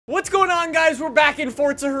going on, guys? We're back in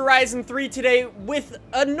Forza Horizon 3 today with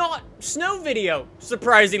a not snow video,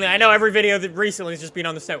 surprisingly. I know every video that recently has just been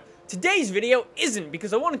on the snow. Today's video isn't,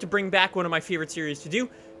 because I wanted to bring back one of my favorite series to do,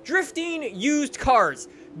 drifting used cars.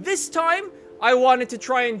 This time, I wanted to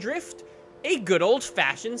try and drift a good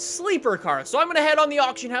old-fashioned sleeper car. So I'm going to head on the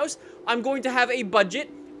auction house. I'm going to have a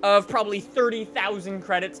budget of probably 30,000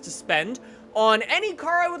 credits to spend on any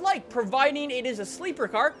car I would like, providing it is a sleeper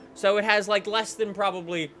car, so it has like less than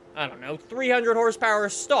probably, I don't know, 300 horsepower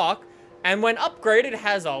stock, and when upgraded, it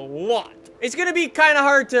has a lot. It's gonna be kind of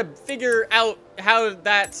hard to figure out how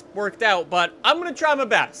that's worked out, but I'm gonna try my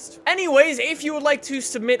best. Anyways, if you would like to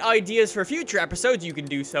submit ideas for future episodes, you can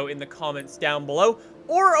do so in the comments down below,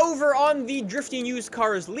 or over on the Drifting Used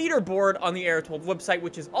Cars leaderboard on the Airtold website,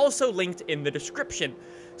 which is also linked in the description.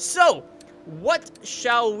 So, what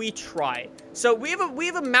shall we try? So we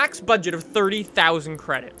have a max budget of 30,000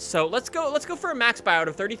 credits. So let's go for a max buyout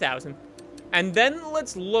of 30,000. And then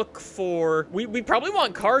let's look for we probably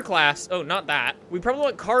want car class. Oh, not that. We probably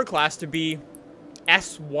want car class to be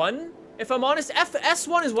S1. If I'm honest,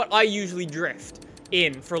 S1 is what I usually drift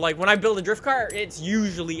in for, like, when I build a drift car, it's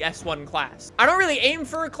usually S1 class. I don't really aim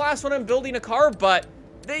for a class when I'm building a car, but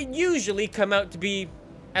they usually come out to be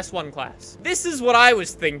S1 class. This is what I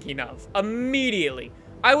was thinking of immediately.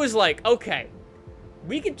 I was like, okay,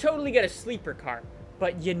 we could totally get a sleeper car,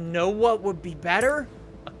 but you know what would be better?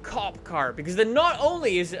 A cop car, because then not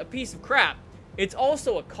only is it a piece of crap, it's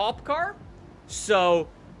also a cop car. So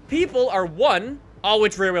people are, one, oh,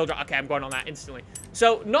 it's rear wheel drive. Okay, I'm going on that instantly.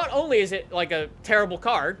 So not only is it like a terrible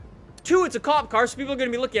car, two, it's a cop car, so people are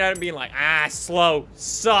gonna be looking at it and being like, ah, slow,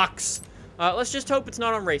 sucks. Let's just hope it's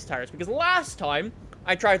not on race tires, because last time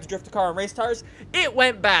I tried to drift a car on race tires, it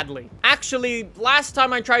went badly. Actually, last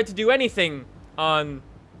time I tried to do anything on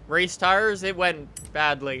race tires, it went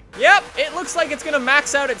badly. Yep, it looks like it's gonna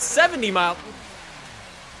max out at 70 miles.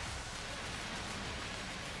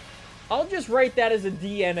 I'll just write that as a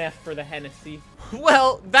DNF for the Hennessy.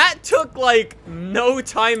 Well, that took like no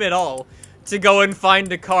time at all to go and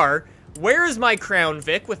find a car. Where is my Crown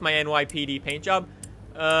Vic with my NYPD paint job?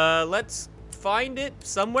 Let's find it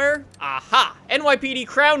somewhere. Aha! NYPD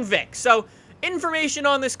Crown Vic. So, information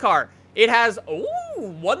on this car. It has, ooh,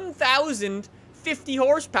 1,050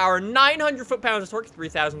 horsepower, 900 foot-pounds of torque,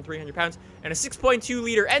 3,300 pounds, and a 6.2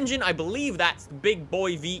 liter engine. I believe that's the big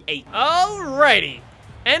boy V8. Alrighty.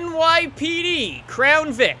 NYPD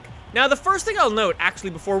Crown Vic. Now, the first thing I'll note,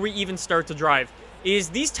 actually, before we even start to drive, is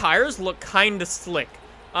these tires look kinda slick.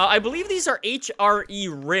 I believe these are HRE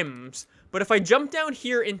rims. But if I jump down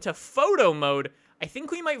here into photo mode, I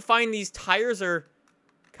think we might find these tires are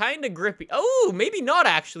kind of grippy. Oh, maybe not,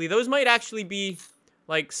 actually. Those might actually be,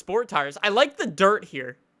 like, sport tires. I like the dirt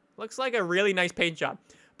here. Looks like a really nice paint job.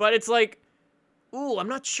 But it's like, ooh, I'm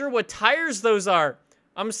not sure what tires those are.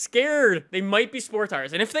 I'm scared. They might be sport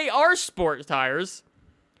tires. And if they are sport tires,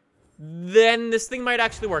 then this thing might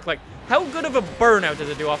actually work. Like, how good of a burnout does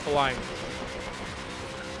it do off the line?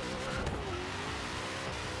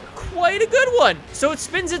 Quite a good one. So it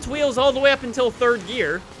spins its wheels all the way up until third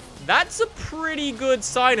gear. That's a pretty good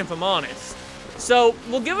sign, if I'm honest. So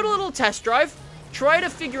we'll give it a little test drive, try to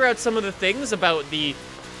figure out some of the things about the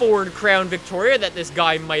Ford Crown Victoria that this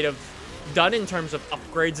guy might have done in terms of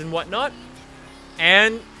upgrades and whatnot,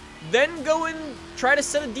 and then go and try to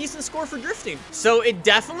set a decent score for drifting. So it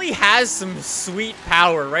definitely has some sweet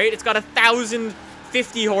power, right? It's got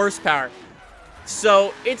 1,050 horsepower.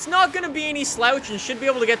 So, it's not going to be any slouch and should be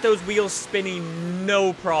able to get those wheels spinning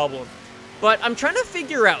no problem. But I'm trying to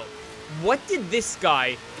figure out, what did this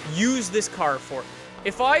guy use this car for?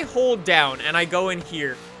 If I hold down and I go in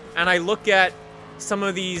here and I look at some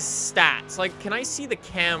of these stats, like, can I see the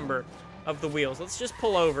camber of the wheels? Let's just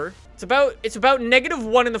pull over. It's about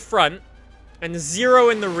 -1 in the front and 0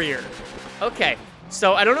 in the rear. Okay,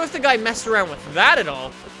 so I don't know if the guy messed around with that at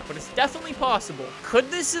all, but it's definitely possible. Could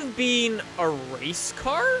this have been a race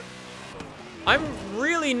car? I'm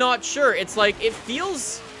really not sure. It's like, it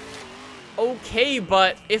feels okay,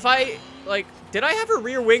 but if I, like, did I have a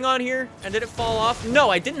rear wing on here and did it fall off? No,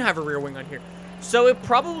 I didn't have a rear wing on here. So it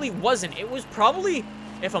probably wasn't. It was probably,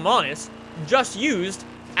 if I'm honest, just used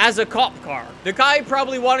as a cop car. The guy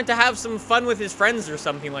probably wanted to have some fun with his friends or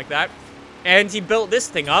something like that, and he built this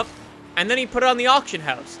thing up, and then he put it on the auction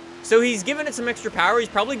house. So he's given it some extra power. He's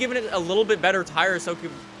probably given it a little bit better tires so it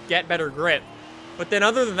could get better grip. But then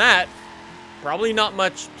other than that, probably not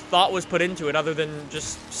much thought was put into it other than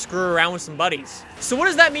just screw around with some buddies. So what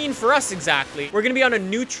does that mean for us exactly? We're going to be on a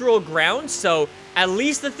neutral ground, so at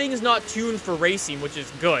least the thing's not tuned for racing, which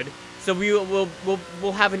is good. So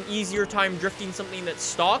we'll have an easier time drifting something that's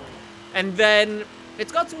stock. And then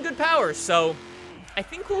it's got some good power, so I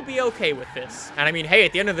think we'll be okay with this. And I mean, hey,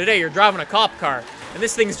 at the end of the day, you're driving a cop car, and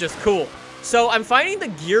this thing's just cool. So I'm finding the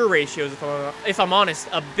gear ratios, if I'm honest,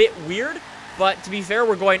 a bit weird, but to be fair,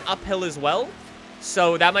 we're going uphill as well.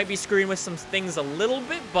 So that might be screwing with some things a little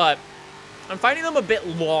bit, but I'm finding them a bit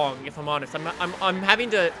long, if I'm honest. I'm having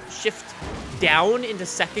to shift down into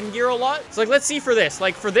second gear a lot. So, like, let's see for this.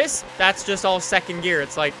 Like, for this, that's just all second gear.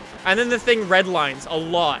 It's like, and then the thing redlines a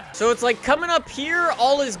lot. So it's like coming up here,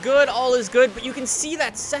 all is good, but you can see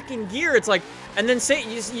that second gear. It's like, and then say,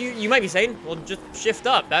 you might be saying, well, just shift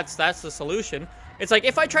up. That's the solution. It's like,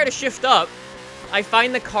 if I try to shift up, I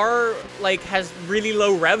find the car, like, has really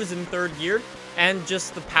low revs in third gear, and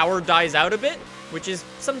just the power dies out a bit, which is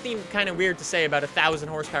something kind of weird to say about a 1,000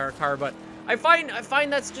 horsepower car, but I find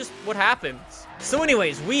that's just what happens. So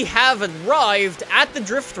anyways, we have arrived at the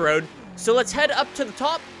drift road, so let's head up to the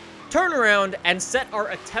top, turn around, and set our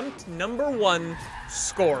attempt #1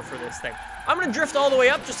 score for this thing. I'm gonna drift all the way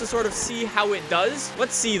up just to sort of see how it does.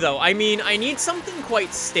 Let's see though. I mean, I need something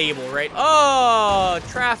quite stable, right? Oh,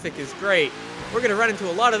 traffic is great. We're gonna run into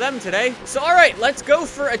a lot of them today. So, all right, let's go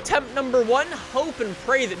for attempt #1. Hope and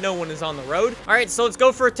pray that no one is on the road. All right, so let's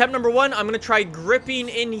go for attempt #1. I'm gonna try gripping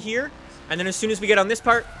in here. And then as soon as we get on this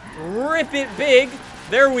part, rip it big.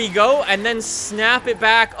 There we go. And then snap it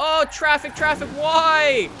back. Oh, traffic,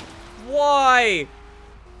 why? Why?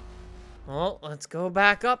 Well, let's go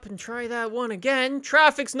back up and try that one again.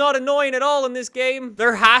 Traffic's not annoying at all in this game.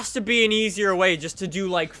 There has to be an easier way just to do,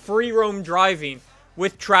 like, free roam driving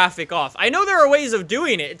with traffic off. I know there are ways of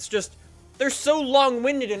doing it. It's just, they're so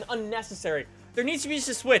long-winded and unnecessary. There needs to be just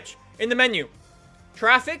a switch in the menu.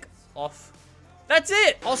 Traffic off. That's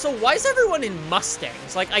it. Also, why is everyone in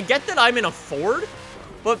Mustangs? Like, I get that I'm in a Ford,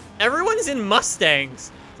 but everyone's in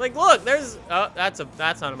Mustangs. Like, look, there's, oh, that's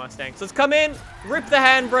not a Mustang. So let's come in, rip the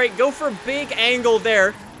handbrake, go for a big angle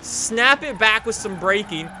there, snap it back with some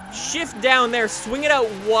braking, shift down there, swing it out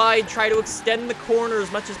wide, try to extend the corner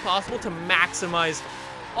as much as possible to maximize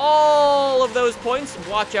all of those points.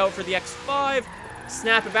 Watch out for the X5,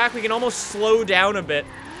 snap it back. We can almost slow down a bit.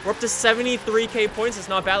 We're up to 73k points. It's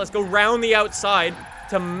not bad. Let's go round the outside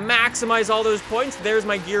to maximize all those points. There's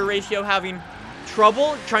my gear ratio having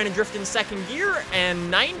trouble trying to drift in second gear, and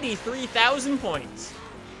 93,000 points.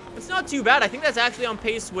 It's not too bad. I think that's actually on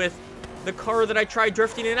pace with the car that I tried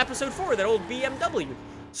drifting in episode 4, that old BMW.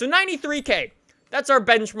 So 93k, that's our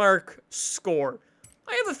benchmark score.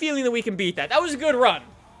 I have a feeling that we can beat that. That was a good run,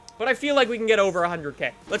 but I feel like we can get over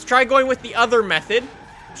 100k. Let's try going with the other method,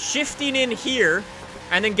 shifting in here,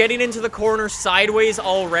 and then getting into the corner sideways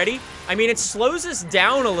already. I mean, it slows us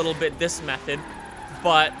down a little bit, this method,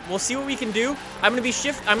 but we'll see what we can do. I'm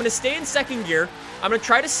gonna stay in second gear. I'm gonna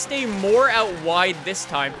try to stay more out wide this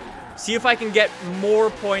time. See if I can get more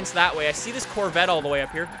points that way. I see this Corvette all the way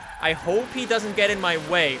up here. I hope he doesn't get in my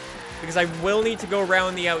way, because I will need to go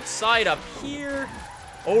around the outside up here.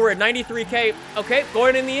 Oh, we're at 93k. Okay,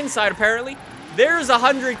 going in the inside apparently. There's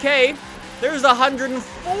 100k. There's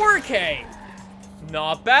 104k.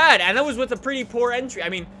 Not bad. And that was with a pretty poor entry. I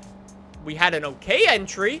mean, we had an okay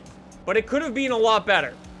entry, but it could have been a lot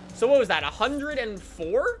better. So what was that,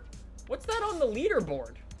 104? What's that on the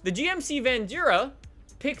leaderboard? The GMC Vandura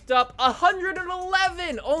picked up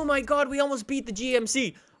 111. Oh my god, we almost beat the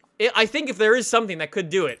GMC. I think if there is something that could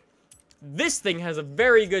do it, this thing has a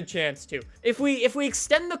very good chance to. If we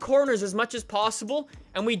extend the corners as much as possible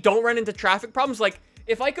and we don't run into traffic problems, like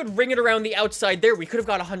if I could ring it around the outside there, we could have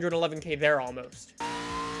got 111k there almost.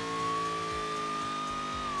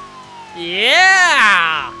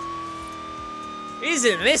 Yeah!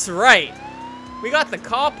 Isn't this right? We got the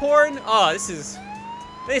cop horn. Oh, this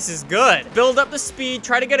is good. Build up the speed,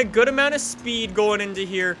 try to get a good amount of speed going into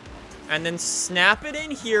here, and then snap it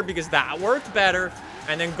in here because that worked better.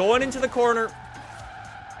 And then going into the corner.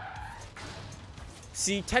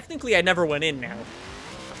 See, technically I never went in now.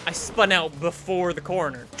 I spun out before the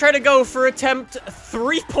corner. Try to go for attempt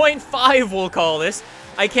 3.5, we'll call this.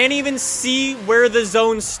 I can't even see where the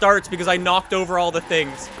zone starts because I knocked over all the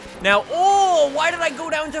things. Now, oh, why did I go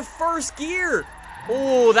down to first gear?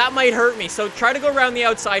 Oh, that might hurt me. So try to go around the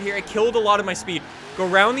outside here. It killed a lot of my speed. Go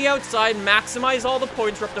around the outside, maximize all the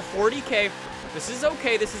points. We're up to 40k. This is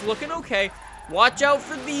okay. This is looking okay. Watch out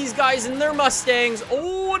for these guys and their Mustangs.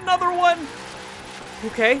 Oh, another one.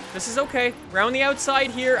 Okay, this is okay. Round the outside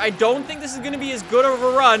here. I don't think this is going to be as good of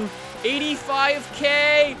a run.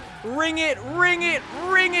 85k. Ring it, ring it,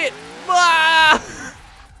 ring it. Ah!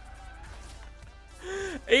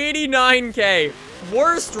 89k.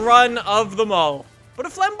 Worst run of them all. But a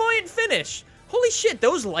flamboyant finish. Holy shit,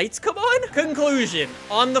 those lights come on? Conclusion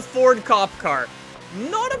on the Ford cop car.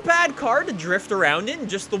 Not a bad car to drift around in,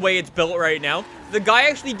 just the way it's built right now. The guy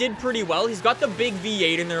actually did pretty well. He's got the big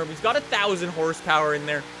V8 in there. He's got 1,000 horsepower in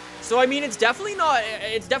there. So, I mean, it's definitely not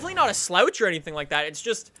a slouch or anything like that. It's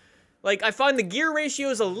just, like, I find the gear ratio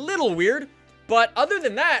is a little weird. But other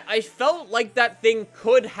than that, I felt like that thing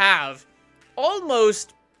could have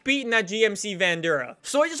almost beaten that GMC Vandura.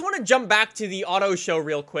 So I just want to jump back to the auto show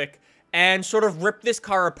real quick and sort of rip this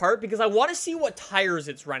car apart because I want to see what tires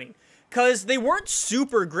it's running. Because they weren't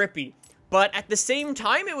super grippy, but at the same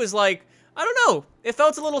time, it was like, I don't know, it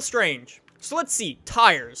felt a little strange. So let's see,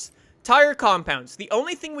 tires. Tire compounds. The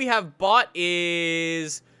only thing we have bought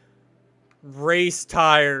is race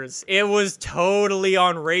tires. It was totally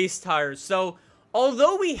on race tires. So,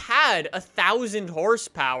 although we had 1,000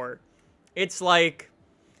 horsepower, it's like,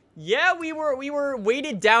 yeah, we were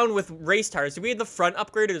weighted down with race tires. Did we have the front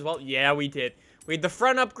upgraded as well? Yeah, we did. We had the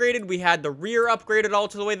front upgraded, we had the rear upgraded all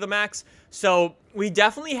to the way to the max, so we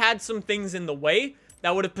definitely had some things in the way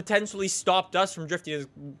that would have potentially stopped us from drifting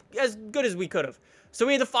as good as we could have. So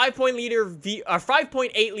we had the 5.8 liter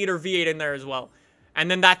V8 in there as well, and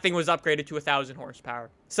then that thing was upgraded to 1,000 horsepower.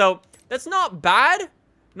 So that's not bad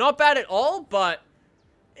at all, but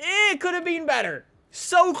it could have been better.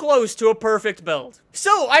 So close to a perfect build.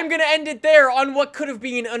 So I'm gonna end it there on what could have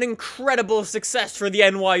been an incredible success for the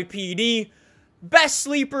NYPD. Best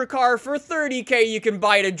sleeper car for 30K you can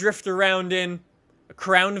buy to drift around in. A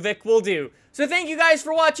Crown Vic will do. So thank you guys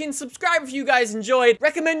for watching. Subscribe if you guys enjoyed.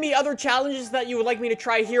 Recommend me other challenges that you would like me to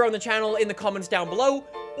try here on the channel in the comments down below,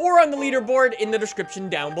 or on the leaderboard in the description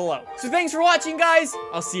down below. So thanks for watching, guys.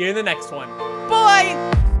 I'll see you in the next one.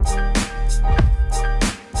 Bye!